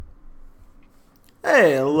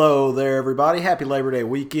Hey, hello there, everybody. Happy Labor Day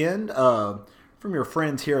weekend. From your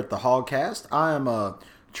friends here at the Hogcast, I am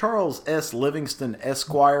Charles S. Livingston,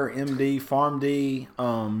 Esquire, M.D., Farm D,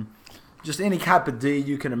 just any type of D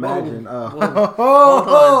you can imagine.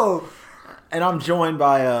 Whoa. And I'm joined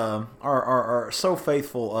by our so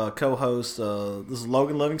faithful co-host. This is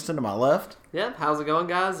Logan Livingston to my left. Yep, how's it going,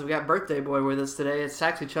 guys? We got Birthday Boy with us today. It's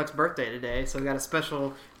actually Chuck's birthday today, so we got a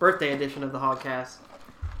special birthday edition of the Hogcast.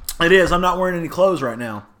 It is. I'm not wearing any clothes right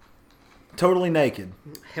now. Totally naked.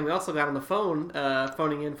 And we also got on the phone,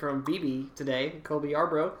 phoning in from BB today, Colby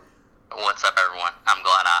Yarbrough. What's up, everyone? I'm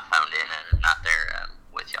glad I phoned in and I'm not there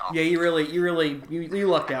with y'all. Yeah, you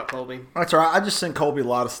lucked out, Colby. That's all right. I just sent Colby a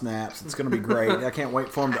lot of snaps. It's going to be great. I can't wait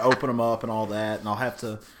for him to open them up and all that. And I'll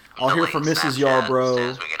hear from Mrs. Yarbrough. As soon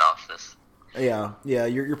as we get off this. Yeah.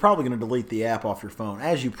 You're probably going to delete the app off your phone,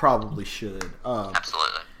 as you probably should.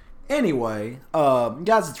 Absolutely. Anyway,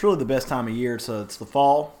 guys, it's really the best time of year. So it's the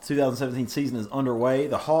fall. 2017 season is underway.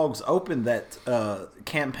 The Hogs opened that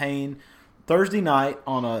campaign Thursday night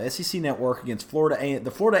on SEC Network against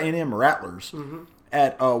the Florida A&M Rattlers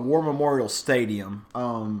at War Memorial Stadium.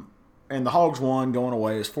 And the Hogs won going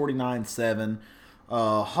away. It was 49-7.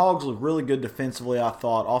 Hogs looked really good defensively, I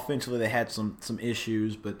thought. Offensively, they had some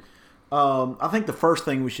issues. But I think the first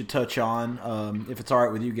thing we should touch on, if it's all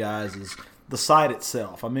right with you guys, is the site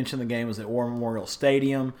itself. I mentioned the game was at War Memorial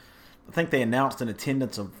Stadium. I think they announced an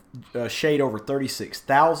attendance of shade over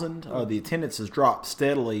 36,000. The attendance has dropped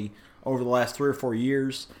steadily over the last 3 or 4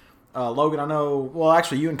 years. Logan, I know, well,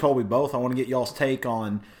 actually, you and Colby both, I want to get y'all's take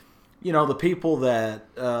on, the people that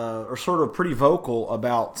are sort of pretty vocal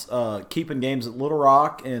about keeping games at Little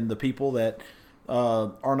Rock and the people that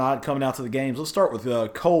are not coming out to the games. Let's start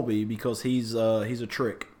with Colby because he's a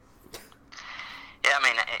trick. Yeah, I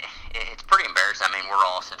mean, it's pretty embarrassing. I mean, we're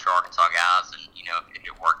all Central Arkansas guys, and, if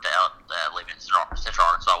it worked out, leaving Central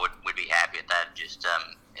Arkansas would be happy at that. Just,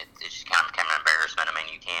 it just kind of became an embarrassment. I mean,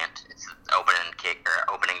 you can't, it's an opening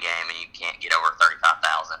game, and you can't get over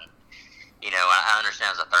 35,000. I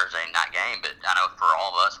understand it's a Thursday night game, but I know for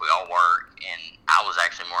all of us, we all work, and I was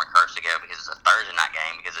actually more encouraged to go because it's a Thursday night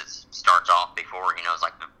game because it starts off before, it's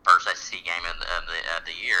like the first SEC game of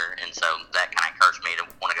the year, and so that kind of encouraged me to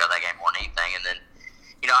want to go to that game more than anything. And then,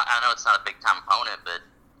 I know it's not a big-time opponent, but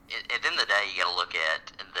at the end of the day, you got to look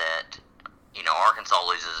at that, Arkansas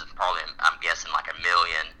loses probably, I'm guessing, like 1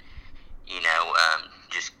 million,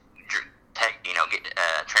 just take, get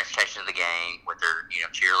transportation to the game with their,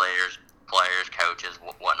 cheerleaders, players, coaches,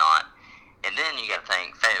 whatnot. And then you got to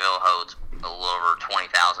think Fayetteville holds a little over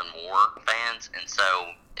 20,000 more fans, and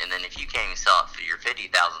then if you can't even sell it for your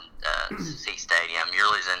 50,000 seat stadium,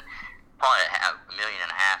 you're losing probably $1.5 million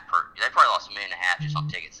they probably lost $1.5 million just on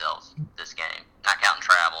ticket sales this game, not counting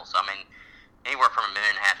travel. So I mean, anywhere from $1.5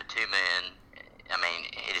 million to $2 million. I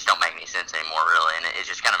mean, it just don't make any sense anymore, really, and it's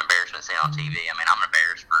just kind of embarrassing to see on TV. I mean, I'm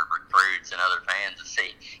embarrassed for recruits and other fans to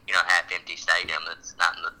see, half-empty stadium that's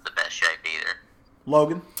not in the best shape either.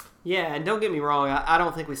 Logan? Yeah, and don't get me wrong, I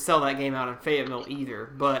don't think we sell that game out in Fayetteville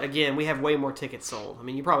either. But again, we have way more tickets sold. I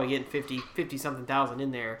mean, you're probably getting 50-something thousand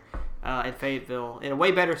in there in Fayetteville, in a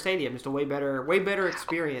way better stadium, just a way better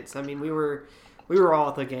experience. I mean, we were all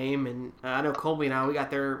at the game, and I know Colby and I,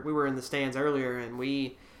 we were in the stands earlier, and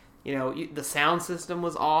we, the sound system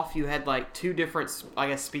was off. You had like 2 different, I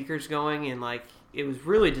guess, speakers going, and like it was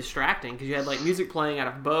really distracting because you had like music playing out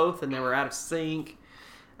of both, and they were out of sync.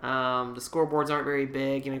 The scoreboards aren't very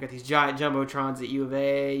big. You've got these giant jumbotrons at U of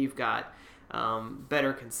A. You've got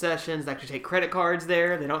better concessions. They actually take credit cards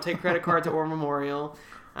there. They don't take credit cards at War Memorial.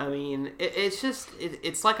 I mean,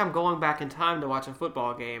 it's like I'm going back in time to watch a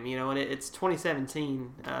football game, and it's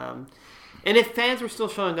 2017. And if fans were still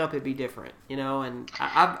showing up, it'd be different, And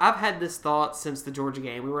I've had this thought since the Georgia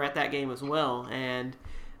game. We were at that game as well, and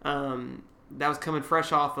that was coming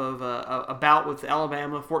fresh off of a bout with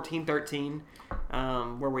Alabama, 14-13,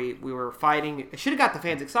 where we were fighting. It should have got the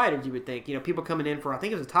fans excited, you would think. People coming in for, I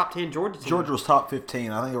think it was a top 10 Georgia team. Georgia was top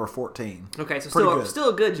 15. I think they were 14. Okay, so still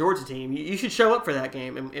a good Georgia team. You should show up for that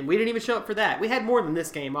game, and we didn't even show up for that. We had more than this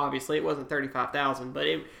game, obviously. It wasn't 35,000, but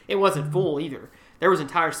it wasn't full either. There was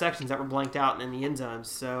entire sections that were blanked out in the end zones.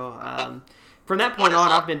 So from that point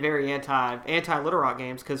on, I've been very anti Little Rock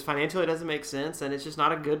games because financially it doesn't make sense, and it's just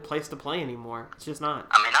not a good place to play anymore. It's just not.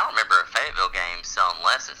 I mean, I remember a Fayetteville game selling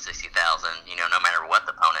less than 60,000. No matter what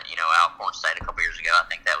the opponent. Alcorn State a couple years ago, I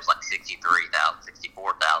think that was like 63,000,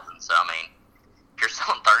 64,000. So I mean, if you're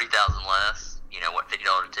selling 30,000 less, what, $50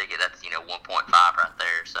 a ticket? That's 1.5 right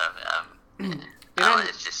there. So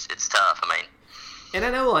it's tough. I mean. And I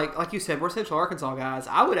know, like you said, we're Central Arkansas guys.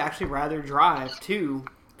 I would actually rather drive to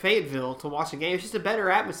Fayetteville to watch a game. It's just a better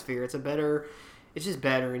atmosphere. It's a better it's just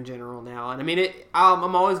better in general now. And I mean,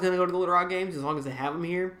 I'm always going to go to the Little Rock games as long as they have them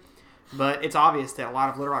here. But it's obvious that a lot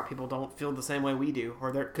of Little Rock people don't feel the same way we do,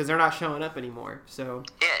 or because they're not showing up anymore. So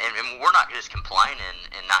yeah, and we're not just complaining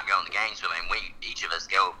and not going to games. I mean, each of us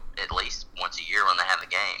go at least once a year when they have the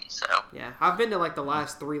games. So yeah, I've been to like the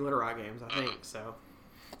last 3 Little Rock games, I think. So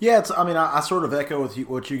yeah, I sort of echo with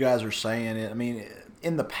what you guys are saying. I mean,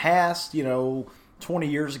 in the past, 20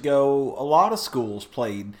 years ago, a lot of schools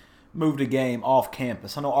moved a game off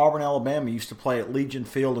campus. I know Auburn, Alabama used to play at Legion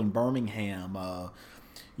Field in Birmingham.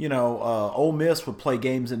 Ole Miss would play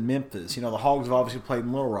games in Memphis. The Hogs have obviously played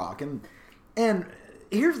in Little Rock. And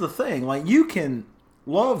here's the thing. Like, you can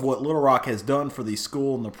love what Little Rock has done for the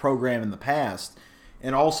school and the program in the past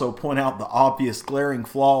and also point out the obvious glaring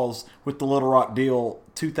flaws with the Little Rock deal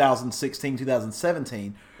 2016,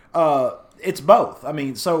 2017. It's both. I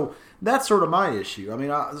mean, so that's sort of my issue. I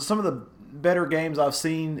mean, some of the better games I've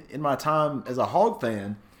seen in my time as a Hog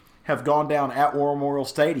fan have gone down at War Memorial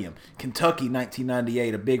Stadium. Kentucky,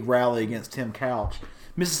 1998, a big rally against Tim Couch.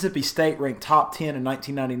 Mississippi State ranked top 10 in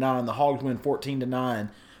 1999. The Hogs win 14-9.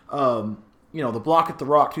 The block at the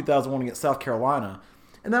Rock, 2001 against South Carolina.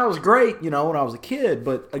 And that was great, when I was a kid.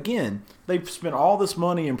 But, again, they've spent all this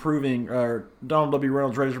money improving Donald W.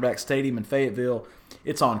 Reynolds Razorback Stadium in Fayetteville.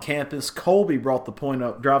 It's on campus. Colby brought the point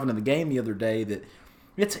up driving to the game the other day that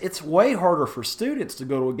it's way harder for students to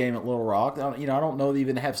go to a game at Little Rock. I don't know they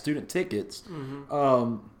even have student tickets.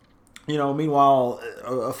 Mm-hmm. Meanwhile,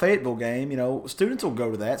 a Fayetteville game, students will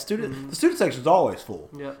go to that. The student section is always full.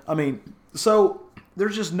 Yeah. I mean, so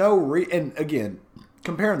there's just no and again,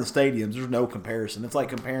 comparing the stadiums, there's no comparison. It's like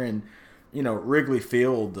comparing, Wrigley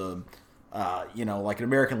Field to, like an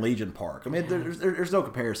American Legion Park. I mean, there's no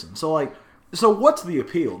comparison. So what's the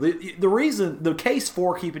appeal? The case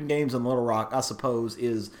for keeping games in Little Rock, I suppose,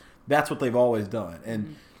 is that's what they've always done.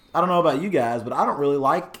 And I don't know about you guys, but I don't really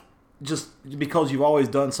like just because you've always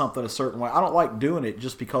done something a certain way. I don't like doing it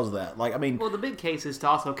just because of that. Well, the big case is to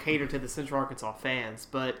also cater to the Central Arkansas fans.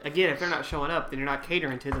 But again, if they're not showing up, then you're not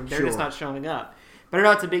catering to them. They're just not showing up. But I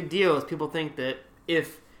know it's a big deal, as people think that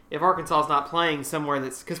if Arkansas is not playing somewhere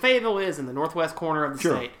because Fayetteville is in the northwest corner of the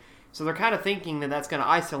state, so they're kind of thinking that that's going to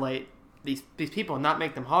isolate these people and not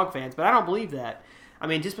make them Hog fans, but I don't believe that. I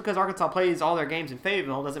mean, just because Arkansas plays all their games in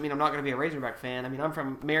Fayetteville doesn't mean I'm not going to be a Razorback fan. I mean, I'm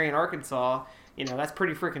from Marion, Arkansas. That's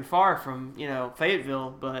pretty freaking far from,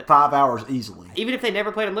 Fayetteville, but 5 hours easily. Even if they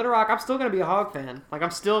never played in Little Rock, I'm still going to be a Hog fan. Like,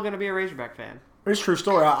 I'm still going to be a Razorback fan. It's a true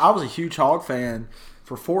story. I was a huge Hog fan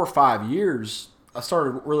for 4 or 5 years. I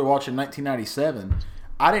started really watching in 1997.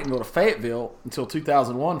 I didn't go to Fayetteville until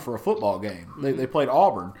 2001 for a football game. Mm-hmm. They played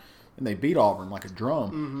Auburn. And they beat Auburn like a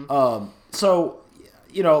drum.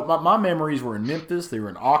 Mm-hmm. My memories were in Memphis. They were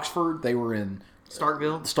in Oxford. They were in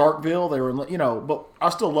Starkville. They were in, but I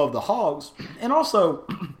still love the Hogs. And also,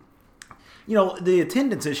 the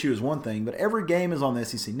attendance issue is one thing, but every game is on the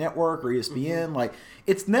SEC Network or ESPN. Mm-hmm. Like,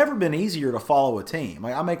 it's never been easier to follow a team.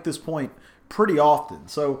 Like, I make this point pretty often.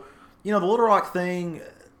 So, the Little Rock thing,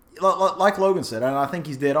 like Logan said, and I think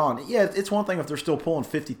he's dead on. Yeah, it's one thing if they're still pulling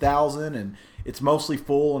 50,000 and it's mostly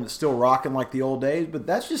full and it's still rocking like the old days, but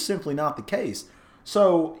that's just simply not the case.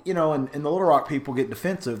 So, and the Little Rock people get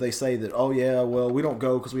defensive. They say that, oh, yeah, well, we don't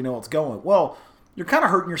go because we know it's going. Well, you're kind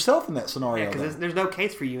of hurting yourself in that scenario. Yeah, because there's no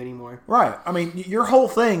case for you anymore. Right. I mean, your whole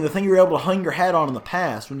thing, the thing you were able to hang your hat on in the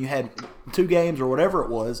past when you had 2 games or whatever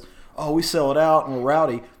it was, oh, we sell it out and we're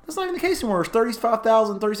rowdy. That's not even the case anymore. There's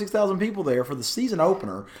 35,000, 36,000 people there for the season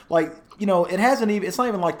opener. Like, it hasn't even. It's not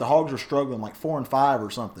even like the Hogs are struggling, like 4-5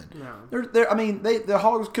 or something. No. The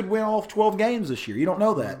Hogs could win all 12 games this year. You don't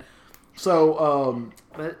know that. So,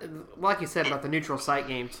 but like you said about the neutral site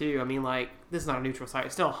game too. I mean, like, this is not a neutral site;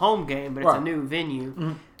 it's still a home game, but it's a new venue.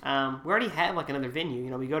 Mm-hmm. We already have like another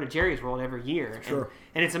venue. We go to Jerry's World every year. Sure.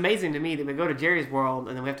 And it's amazing to me that we go to Jerry's World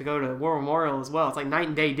and then we have to go to War Memorial as well. It's like night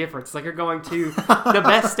and day difference. It's like you're going to the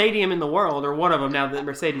best stadium in the world, or one of them now that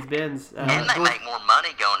Mercedes-Benz. And they make more money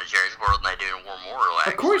going to Jerry's World than they do in War Memorial,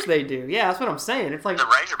 actually. Of course they do. Yeah, that's what I'm saying. It's like the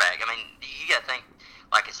Razorback. I mean, you got to think,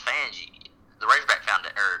 like, as fans, the Razorback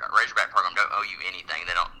Razorback program don't owe you anything.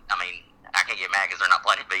 They don't. I mean, I can't get mad because they're not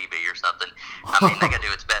playing BB or something. I mean, they got to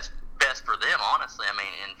do its best for them, honestly. I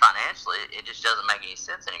mean, and financially, it just doesn't make any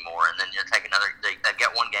sense anymore. And then you take another. They've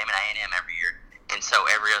got one game at A&M every year, and so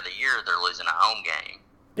every other year they're losing a home game,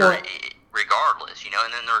 regardless.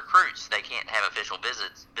 And then the recruits, they can't have official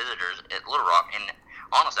visitors at Little Rock. And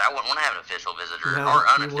honestly, I wouldn't want to have an official visitor or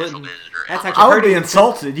unofficial visitor. I would be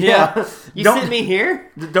insulted. Yeah. You sent me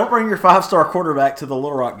here? Don't bring your 5-star quarterback to the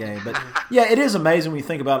Little Rock game. But yeah, it is amazing when you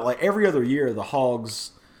think about it. Like every other year, the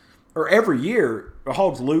Hogs, or every year,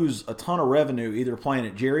 Hogs lose a ton of revenue either playing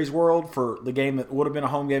at Jerry's World for the game that would have been a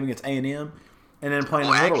home game against A&M, and then playing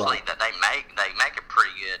in Little Rock. Actually, they make it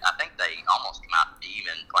pretty good. I think they almost come out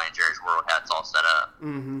even playing Jerry's World how it's all set up.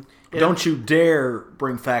 Mm-hmm. Don't you dare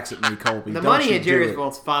bring facts at me, Colby. The money at Jerry's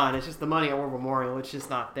World's fine. It's just the money at War Memorial. It's just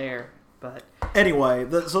not there. But anyway,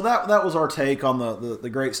 so that was our take on the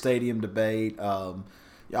great stadium debate.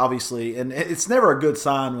 Obviously, and it's never a good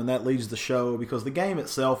sign when that leaves the show because the game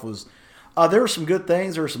itself was. There were some good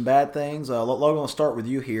things. There were some bad things. Logan, let's start with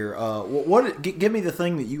you here. Give me the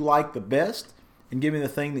thing that you like the best, and give me the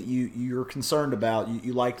thing that you're concerned about.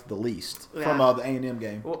 You liked the least from the A&M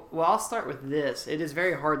game. Well, I'll start with this. It is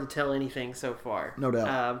very hard to tell anything so far. No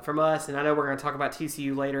doubt. From us, and I know we're going to talk about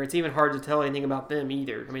TCU later. It's even hard to tell anything about them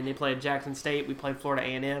either. I mean, they played Jackson State. We played Florida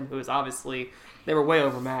A&M, who was obviously they were way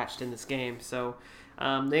overmatched in this game. So.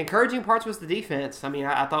 The encouraging parts was the defense. I mean,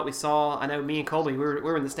 I thought we saw. I know me and Colby, we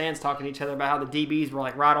were in the stands talking to each other about how the DBs were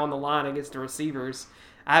like right on the line against the receivers.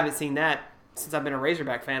 I haven't seen that since I've been a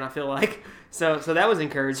Razorback fan. I feel like so that was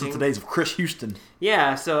encouraging. Since the days of Chris Houston.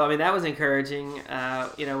 Yeah, so I mean that was encouraging. We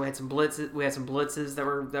had some blitzes. We had some blitzes that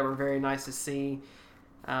were very nice to see.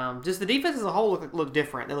 Just the defense as a whole looked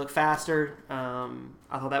different. They looked faster.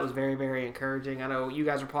 I thought that was very, very encouraging. I know you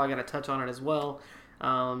guys are probably going to touch on it as well.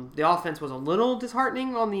 The offense was a little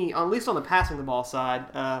disheartening at least on the passing the ball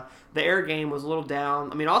side. The air game was a little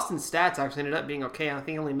down. I mean, Austin's stats actually ended up being okay. I think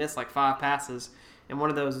he only missed like 5 passes, and one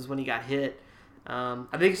of those is when he got hit. I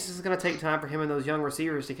think it's just going to take time for him and those young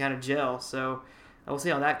receivers to kind of gel. So we'll see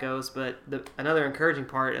how that goes. But another encouraging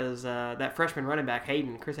part is that freshman running back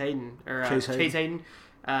Chase Hayden.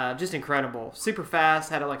 Just incredible. Super fast.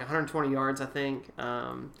 Had like 120 yards, I think.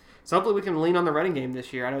 So hopefully we can lean on the running game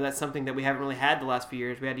this year. I know that's something that we haven't really had the last few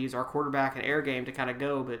years. We had to use our quarterback and air game to kind of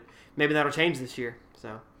go, but maybe that'll change this year.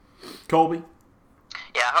 So, Colby?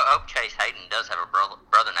 Yeah, I hope Chase Hayden does have a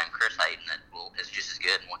brother named Chris Hayden that is just as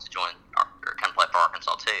good and wants to join or come play for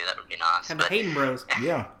Arkansas too. That would be nice. Have the Hayden Bros.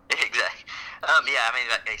 Yeah. Exactly. Yeah, I mean,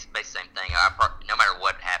 it's the same thing. No matter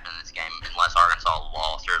what happened in this game, unless Arkansas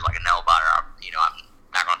lost, there's like a nail-biter. I'm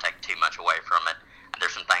not going to take too much away from it.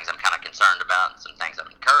 There's some things I'm kind of concerned about and some things I'm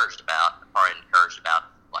encouraged about. Probably encouraged about,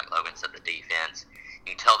 like Logan said, the defense.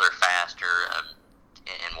 You can tell they're faster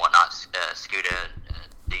and whatnot. Scuda,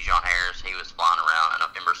 Dijon Harris, he was flying around. I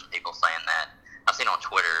remember some people saying that. I've seen on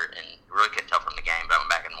Twitter, and really couldn't tell from the game, but I went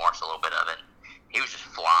back and watched a little bit of it. He was just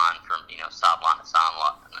flying from, sideline to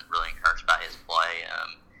sideline. I'm really encouraged by his play.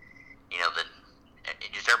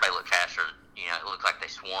 Just everybody looked faster. It looked like they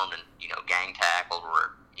swarmed and, gang tackled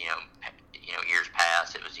where, years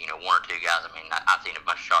past, it was, 1 or 2 guys. I mean, I've seen a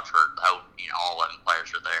bunch of shots where the whole, all 11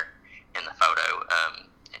 players are there in the photo.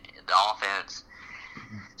 The offense,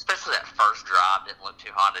 especially that first drive, didn't look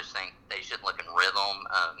too hot. I just think they just didn't look in rhythm.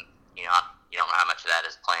 You don't know how much of that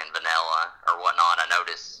is playing vanilla or whatnot. I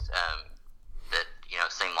noticed that,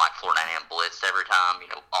 it seemed like Florida A&M blitzed every time,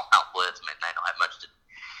 all-out blitz. I mean, they don't have much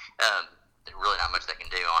really not much they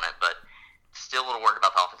can do on it, but still a little worried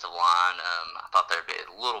about the offensive line. I thought they'd be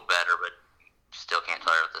a little better, but still can't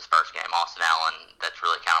tell you with this first game. Austin Allen, that's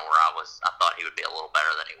really kind of where I thought he would be a little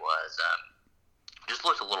better than he was. Just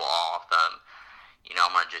looked a little off. I'm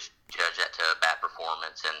going to just judge that to a bad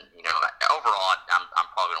performance. And, overall, I'm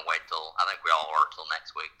probably going to wait I think we all are, till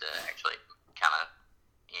next week to actually kind of,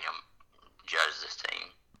 judge this team.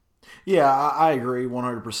 Yeah, I agree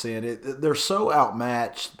 100%. They're so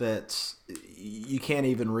outmatched that you can't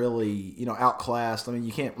even really, outclassed. I mean,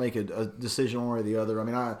 you can't make a decision one way or the other. I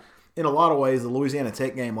mean, in a lot of ways, the Louisiana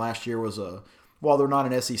Tech game last year was while they're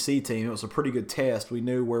not an SEC team, it was a pretty good test. We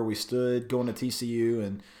knew where we stood going to TCU,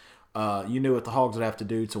 and you knew what the Hogs would have to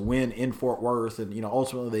do to win in Fort Worth. And,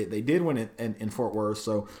 ultimately they did win it in Fort Worth.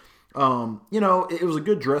 So, it was a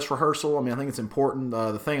good dress rehearsal. I mean, I think it's important.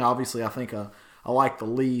 The thing, obviously, I think I like the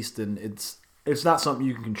least, and it's not something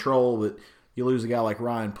you can control, but you lose a guy like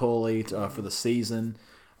Ryan Pulley for the season.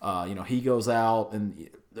 He goes out, and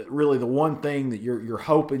really the one thing that you're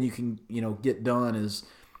hoping you can get done is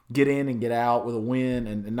get in and get out with a win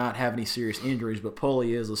and not have any serious injuries. But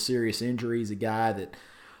Pulley is a serious injury. He's a guy that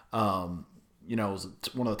was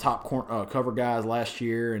one of the top cover guys last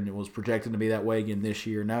year, and it was projected to be that way again this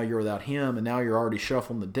year. Now you're without him, and now you're already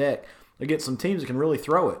shuffling the deck against some teams that can really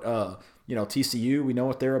throw it. TCU, we know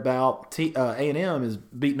what they're about. A&M is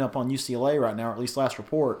beating up on UCLA right now, or at least last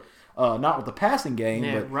report. Not with the passing game,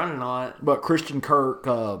 but running a lot. But Christian Kirk,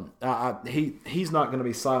 he's not going to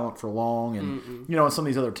be silent for long, and and some of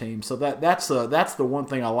these other teams. So that's the one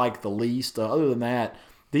thing I like the least. Other than that,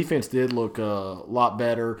 defense did look a lot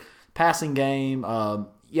better. Passing game,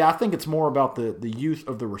 Yeah, I think it's more about the youth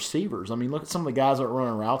of the receivers. I mean, look at some of the guys that are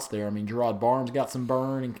running routes there. I mean, Gerard Barnes got some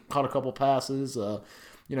burn and caught a couple passes.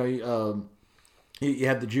 You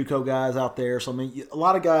had the JUCO guys out there. So I mean, a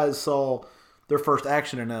lot of guys saw their first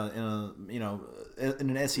action in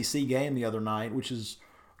an SEC game the other night, which is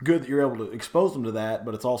good that you're able to expose them to that.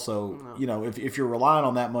 But it's also if you're relying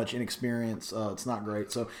on that much inexperience, it's not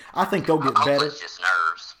great. So I think they'll get better. It's just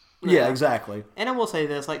nerves. Yeah, exactly. And I will say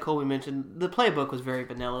this, like Colby mentioned, the playbook was very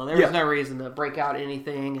vanilla. There was no reason to break out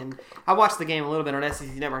anything. And I watched the game a little bit on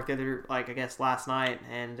SEC Network last night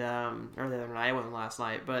or the other night. It wasn't last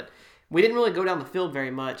night, but we didn't really go down the field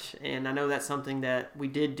very much. And I know that's something that we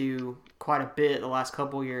did do quite a bit the last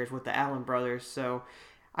couple of years with the Allen brothers. So,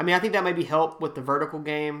 I mean, I think that maybe helped with the vertical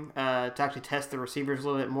game to actually test the receivers a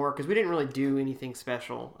little bit more because we didn't really do anything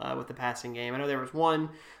special with the passing game. I know there was one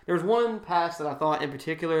pass that I thought in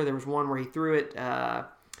particular. There was one where he threw it to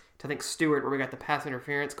I think Stewart, where we got the pass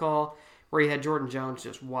interference call, where he had Jordan Jones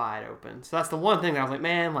just wide open. So that's the one thing that I was like,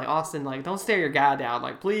 man, like Austin, like don't stare your guy down.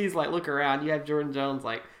 Like please, like look around. You have Jordan Jones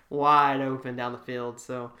like wide open down the field.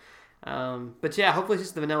 So, but yeah, hopefully it's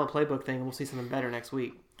just the vanilla playbook thing, and we'll see something better next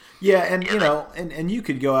week. Yeah, and and you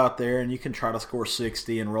could go out there and you can try to score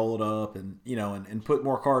 60 and roll it up and and put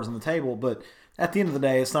more cards on the table, but at the end of the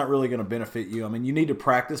day, it's not really going to benefit you. I mean, you need to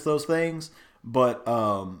practice those things, but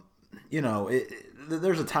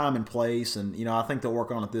there's a time and place, and I think they'll work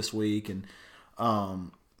on it this week. And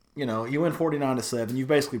you win 49-7, you've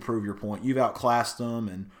basically proved your point. You've outclassed them,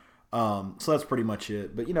 and so that's pretty much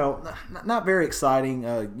it. But not very exciting,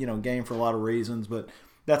 game for a lot of reasons, but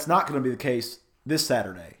that's not going to be the case this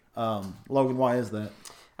Saturday. Logan, why is that?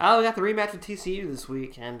 We got the rematch with TCU this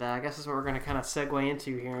week, and I guess that's what we're going to kind of segue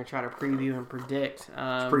into here and try to preview and predict.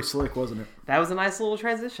 It's pretty slick, wasn't it? That was a nice little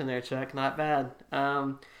transition there, Chuck. Not bad.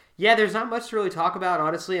 Yeah, there's not much to really talk about,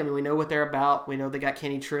 honestly. I mean, we know what they're about. We know they got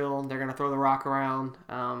Kenny Trill. They're going to throw the rock around.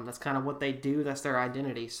 That's kind of what they do. That's their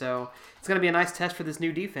identity. So it's going to be a nice test for this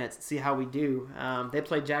new defense and see how we do. They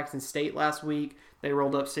played Jackson State last week. They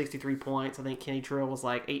rolled up 63 points. I think Kenny Trill was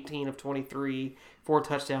like 18 of 23, 4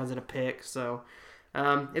 touchdowns and a pick. So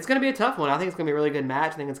it's going to be a tough one. I think it's going to be a really good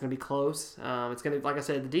match. I think it's going to be close. It's going to, like I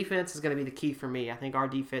said, the defense is going to be the key for me. I think our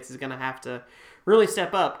defense is going to have to really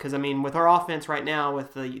step up because, I mean, with our offense right now,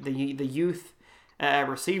 with the youth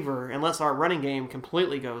receiver, unless our running game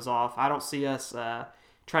completely goes off, I don't see us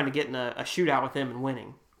trying to get in a shootout with them and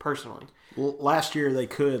winning, personally. Well, last year they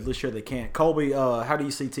could. This year they can't. Colby, how do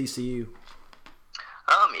you see TCU?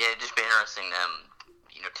 Yeah, it'd just be interesting.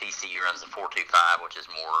 TCU runs the 4-2-5, which is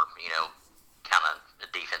more, kind of the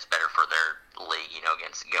defense better for their league,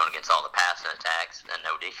 going against all the passing attacks and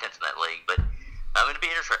no defense in that league. But it'd be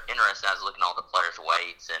interesting. I was looking at all the players'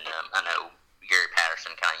 weights, and I know Gary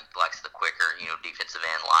Patterson kind of likes the quicker, defensive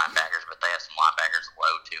end linebackers, but they have some linebackers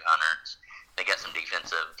low 200s. They got some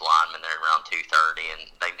defensive linemen that are around 230, and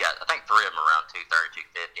they've got, I think, 3 of them around 230,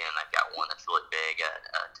 250, and they've got one that's really big at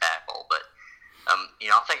tackle. But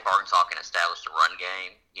I think if Arkansas can establish the run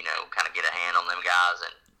game, kind of get a hand on them guys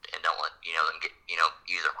and don't let, them get,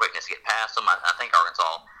 use their quickness to get past them, I think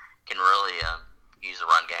Arkansas can really use the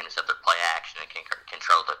run game to set their play action and can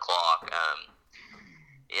control the clock.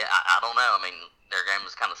 I don't know. I mean, their game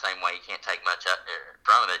is kind of the same way. You can't take much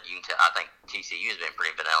from it. I think TCU has been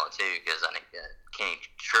pretty vanilla, too, because I think Kenny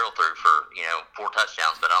Trill threw for, 4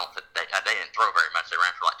 touchdowns, but I don't think they didn't throw very much. They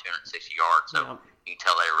ran for like 260 yards, so you can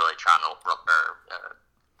tell they were really trying to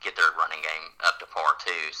get their running game up to par,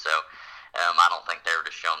 too. So I don't think they were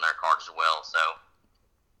just showing their cards as well. So,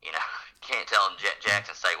 can't tell them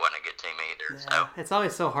Jackson State wasn't a good team either. Yeah, so it's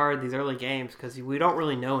always so hard these early games because we don't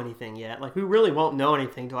really know anything yet. Like, we really won't know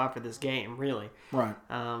anything until after this game, really. Right.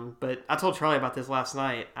 But I told Charlie about this last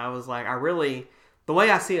night. I was like, the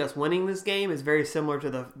way I see us winning this game is very similar to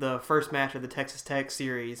the first match of the Texas Tech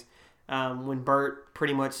series when Burt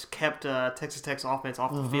pretty much kept Texas Tech's offense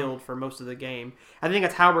off the field for most of the game. I think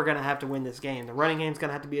that's how we're going to have to win this game. The running game's going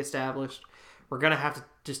to have to be established. We're going to have to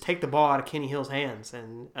just take the ball out of Kenny Hill's hands.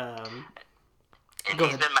 And he's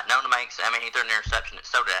been known to make, he threw an interception.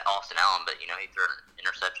 So did Austin Allen, but, he threw an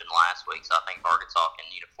interception last week. So I think Arkansas can,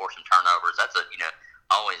 force some turnovers. That's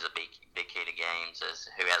always a big key to games is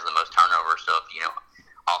who has the most turnovers. So if,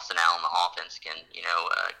 Austin Allen, the offense can,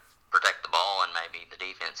 protect the ball and maybe the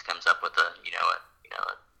defense comes up with a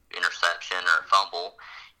interception or a fumble,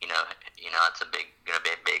 it's going to be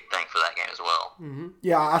a big thing for that game as well. Mm-hmm.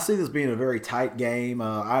 Yeah, I see this being a very tight game.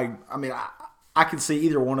 I can see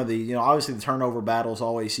either one of these. Obviously the turnover battle is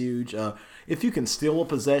always huge. If you can steal a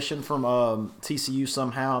possession from TCU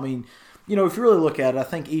somehow, if you really look at it, I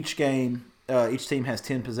think each game, each team has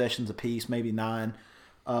 10 possessions apiece, maybe 9.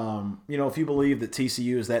 If you believe that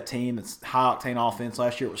TCU is that team that's high-octane offense,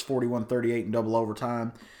 last year it was 41-38 in double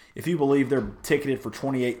overtime. If you believe they're ticketed for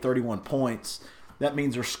 28-31 points, that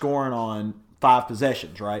means they're scoring on 5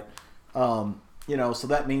 possessions, right? So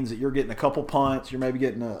that means that you're getting a couple punts, you're maybe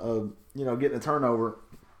getting a turnover.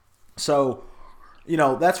 So,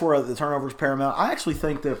 that's where the turnover is paramount. I actually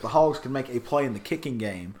think that if the Hogs can make a play in the kicking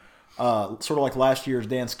game, sort of like last year's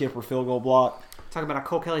Dan Skipper field goal block. Talking about a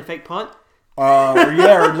Cole Kelly fake punt?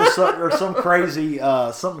 Or some crazy,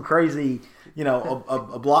 something crazy.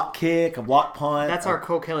 A block kick, a block punt. That's our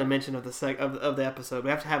Cole Kelly mention of the episode. We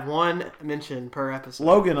have to have one mention per episode.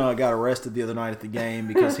 Logan got arrested the other night at the game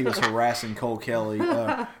because he was harassing Cole Kelly. Did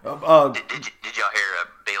y'all hear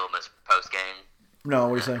Bielema's post game? No, what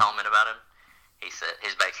do you say? Comment about him. He's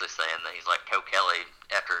basically saying that he's like Cole Kelly.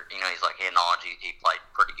 After he's like he acknowledged he played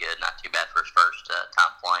pretty good, not too bad for his first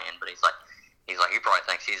time playing, but he's like he probably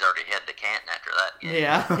thinks he's already headed to Canton after that game.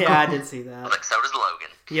 Yeah, I did see that. Like, so does Logan.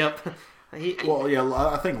 Yep.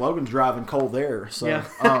 I think Logan's driving Cole there. So, yeah.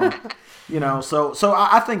 So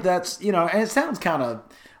I think that's, and it sounds kind of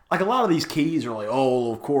like a lot of these keys are like,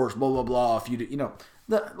 oh, of course, blah, blah, blah. If you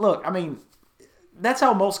look, I mean, that's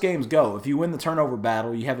how most games go. If you win the turnover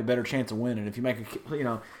battle, you have a better chance of winning. If you make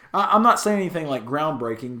I'm not saying anything like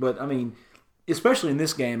groundbreaking, but I mean, especially in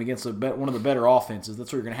this game against one of the better offenses,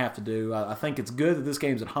 that's what you're going to have to do. I think it's good that this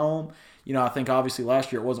game's at home. I think obviously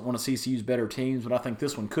last year it wasn't one of CCU's better teams, but I think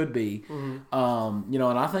this one could be. Mm-hmm.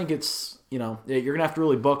 And I think it's, you're going to have to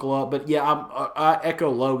really buckle up. But, yeah, I echo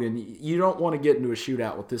Logan. You don't want to get into a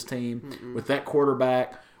shootout with this team, with that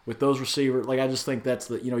quarterback, with those receivers. Like, I just think that's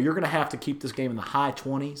you're going to have to keep this game in the high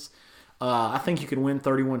 20s. I think you can win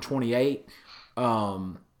 31-28.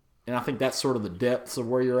 And I think that's sort of the depths of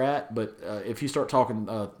where you're at. But if you start talking,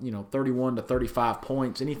 31 to 35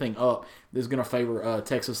 points, anything up is going to favor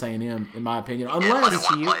Texas A&M, in my opinion. Unless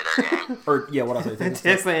you, or what I say,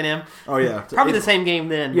 Texas A&M. Oh yeah, probably the same game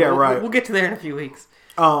then. Yeah, right. We'll get to there in a few weeks.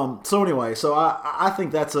 So anyway, I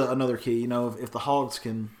think that's another key. If the Hogs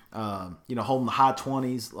can, hold in the high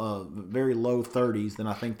 20s, very low 30s, then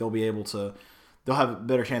I think they'll be able to. They'll have a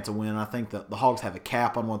better chance of winning. I think that the Hogs have a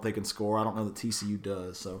cap on what they can score. I don't know that TCU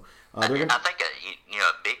does. So I think a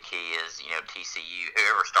big key is TCU.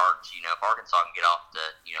 Whoever starts, if Arkansas can get off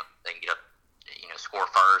they can get up, score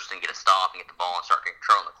first and get a stop and get the ball and start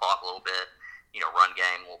controlling the clock a little bit. Run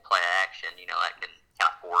game, will play action. That can kind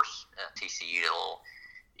of force TCU to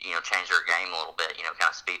change their game a little bit. Kind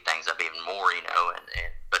of speed things up even more.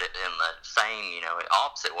 But in the same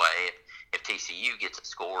opposite way. If TCU gets it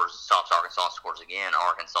scores, stops Arkansas, scores again,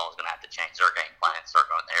 Arkansas is going to have to change their game plan and start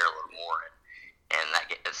going there a little more. And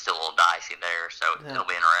it's still a little dicey there, so it'll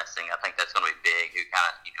be interesting. I think that's going to be big.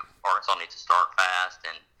 Arkansas needs to start fast,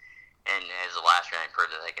 and as the last game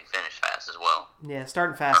proved that they can finish fast as well. Yeah,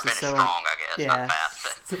 starting fast is so strong, I guess. Yeah, not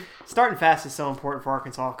fast, but starting fast is so important for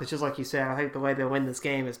Arkansas because just like you said, I think the way they win this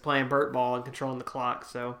game is playing Burt ball and controlling the clock.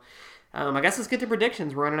 So. I guess let's get to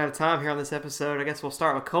predictions. We're running out of time here on this episode. I guess we'll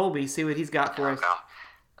start with Colby, see what he's got for us.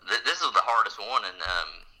 This is the hardest one, and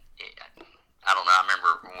I don't know. I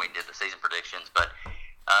remember when we did the season predictions, but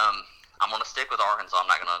I'm going to stick with Arkansas.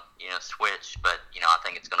 I'm not going to switch, but I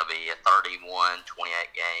think it's going to be a 31-28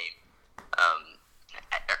 game.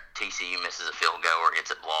 TCU misses a field goal or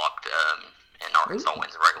gets it blocked, and Arkansas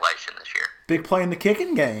wins the regulation this year. Big play in the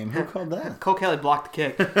kicking game. Who called that? Cole Kelly blocked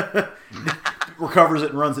the kick. Recovers it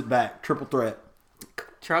and runs it back. Triple threat.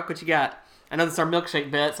 Truck, what you got? I know this is our milkshake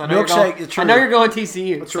bet, so I know you're going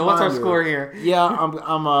TCU. So what's our score here? Yeah, I'm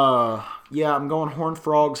going Horned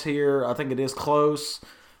Frogs here. I think it is close.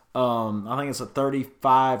 I think it's a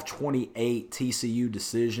 35-28 TCU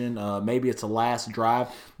decision. Maybe it's a last drive.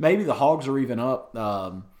 Maybe the Hogs are even up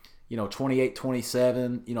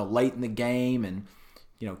 28-27, late in the game, and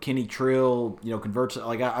Kenny Trill, converts it.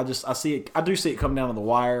 Like I see it. I do see it come down to the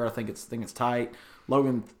wire. I think it's tight.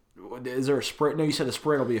 Logan, is there a spread? No, you said the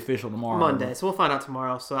spread will be official tomorrow. Monday, so we'll find out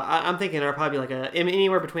tomorrow. So I'm thinking there'll probably be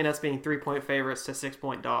anywhere between us being 3-point favorites to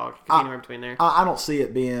 6-point dog. Anywhere between there. I don't see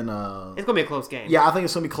it being. It's gonna be a close game. Yeah, I think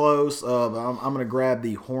it's gonna be close. I'm gonna grab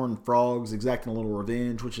the Horned Frogs, exacting a little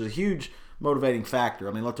revenge, which is a huge motivating factor.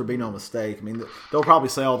 I mean, let there be no mistake. I mean, they'll probably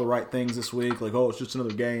say all the right things this week, like, oh, it's just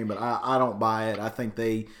another game, but I don't buy it. I think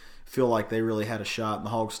they feel like they really had a shot, and the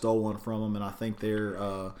Hogs stole one from them, and I think they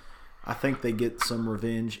get some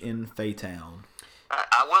revenge in Faytown.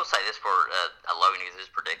 I will say this for Logan is his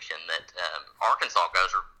prediction that Arkansas goes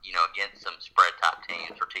against some spread type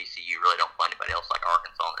teams, where TCU really don't play anybody else like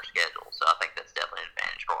Arkansas on their schedule. So I think that's definitely an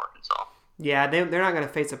advantage for Arkansas. Yeah, they're not going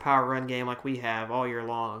to face a power run game like we have all year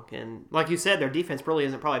long. And like you said, their defense really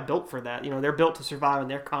isn't probably built for that. They're built to survive in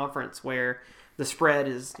their conference where the spread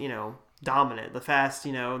is, dominant. The fast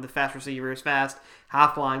receivers, fast,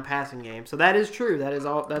 high-flying passing game. So that is true. That is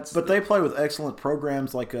all. But they play with excellent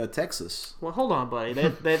programs like Texas. Well, hold on, buddy. I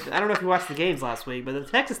don't know if you watched the games last week, but the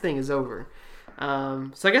Texas thing is over.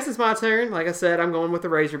 So I guess it's my turn. Like I said, I'm going with the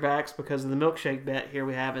Razorbacks because of the milkshake bet here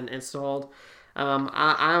we have installed. I'm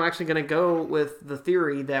actually going to go with the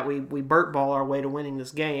theory that we Burt ball our way to winning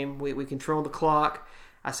this game. We control the clock.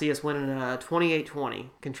 I see us winning 28-20,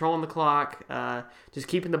 controlling the clock, just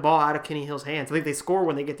keeping the ball out of Kenny Hill's hands. I think they score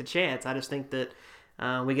when they get the chance. I just think that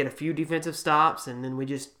we get a few defensive stops, and then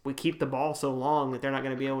we keep the ball so long that they're not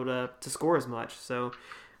going to be able to score as much. So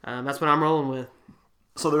that's what I'm rolling with.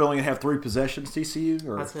 So they're only going to have 3 possessions, TCU?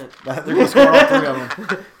 Or that's it. They're going to score all 3 of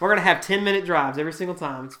them. We're going to have 10-minute drives every single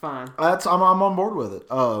time. It's fine. I'm on board with it.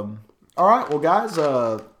 All right, well, guys, it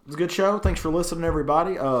was a good show. Thanks for listening,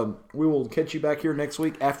 everybody. We will catch you back here next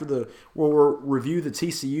week after we'll review the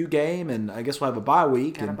TCU game, and I guess we'll have a bye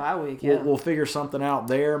week. Got a bye week, yeah. We'll figure something out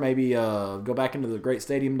there. Maybe go back into the great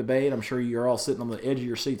stadium debate. I'm sure you're all sitting on the edge of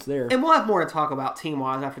your seats there. And we'll have more to talk about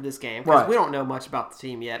team-wise after this game, because we don't know much about the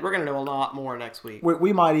team yet. We're going to know a lot more next week.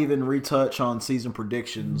 We might even retouch on season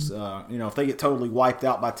predictions. If they get totally wiped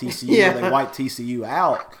out by TCU or they wipe TCU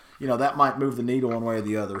out, that might move the needle one way or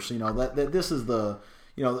the other. So, this is the...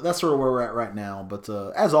 that's sort of where we're at right now. But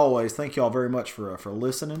as always, thank you all very much for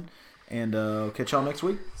listening. And catch y'all next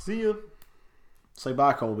week. See ya. Say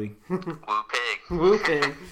bye, Colby. Woo pig. Woo pig.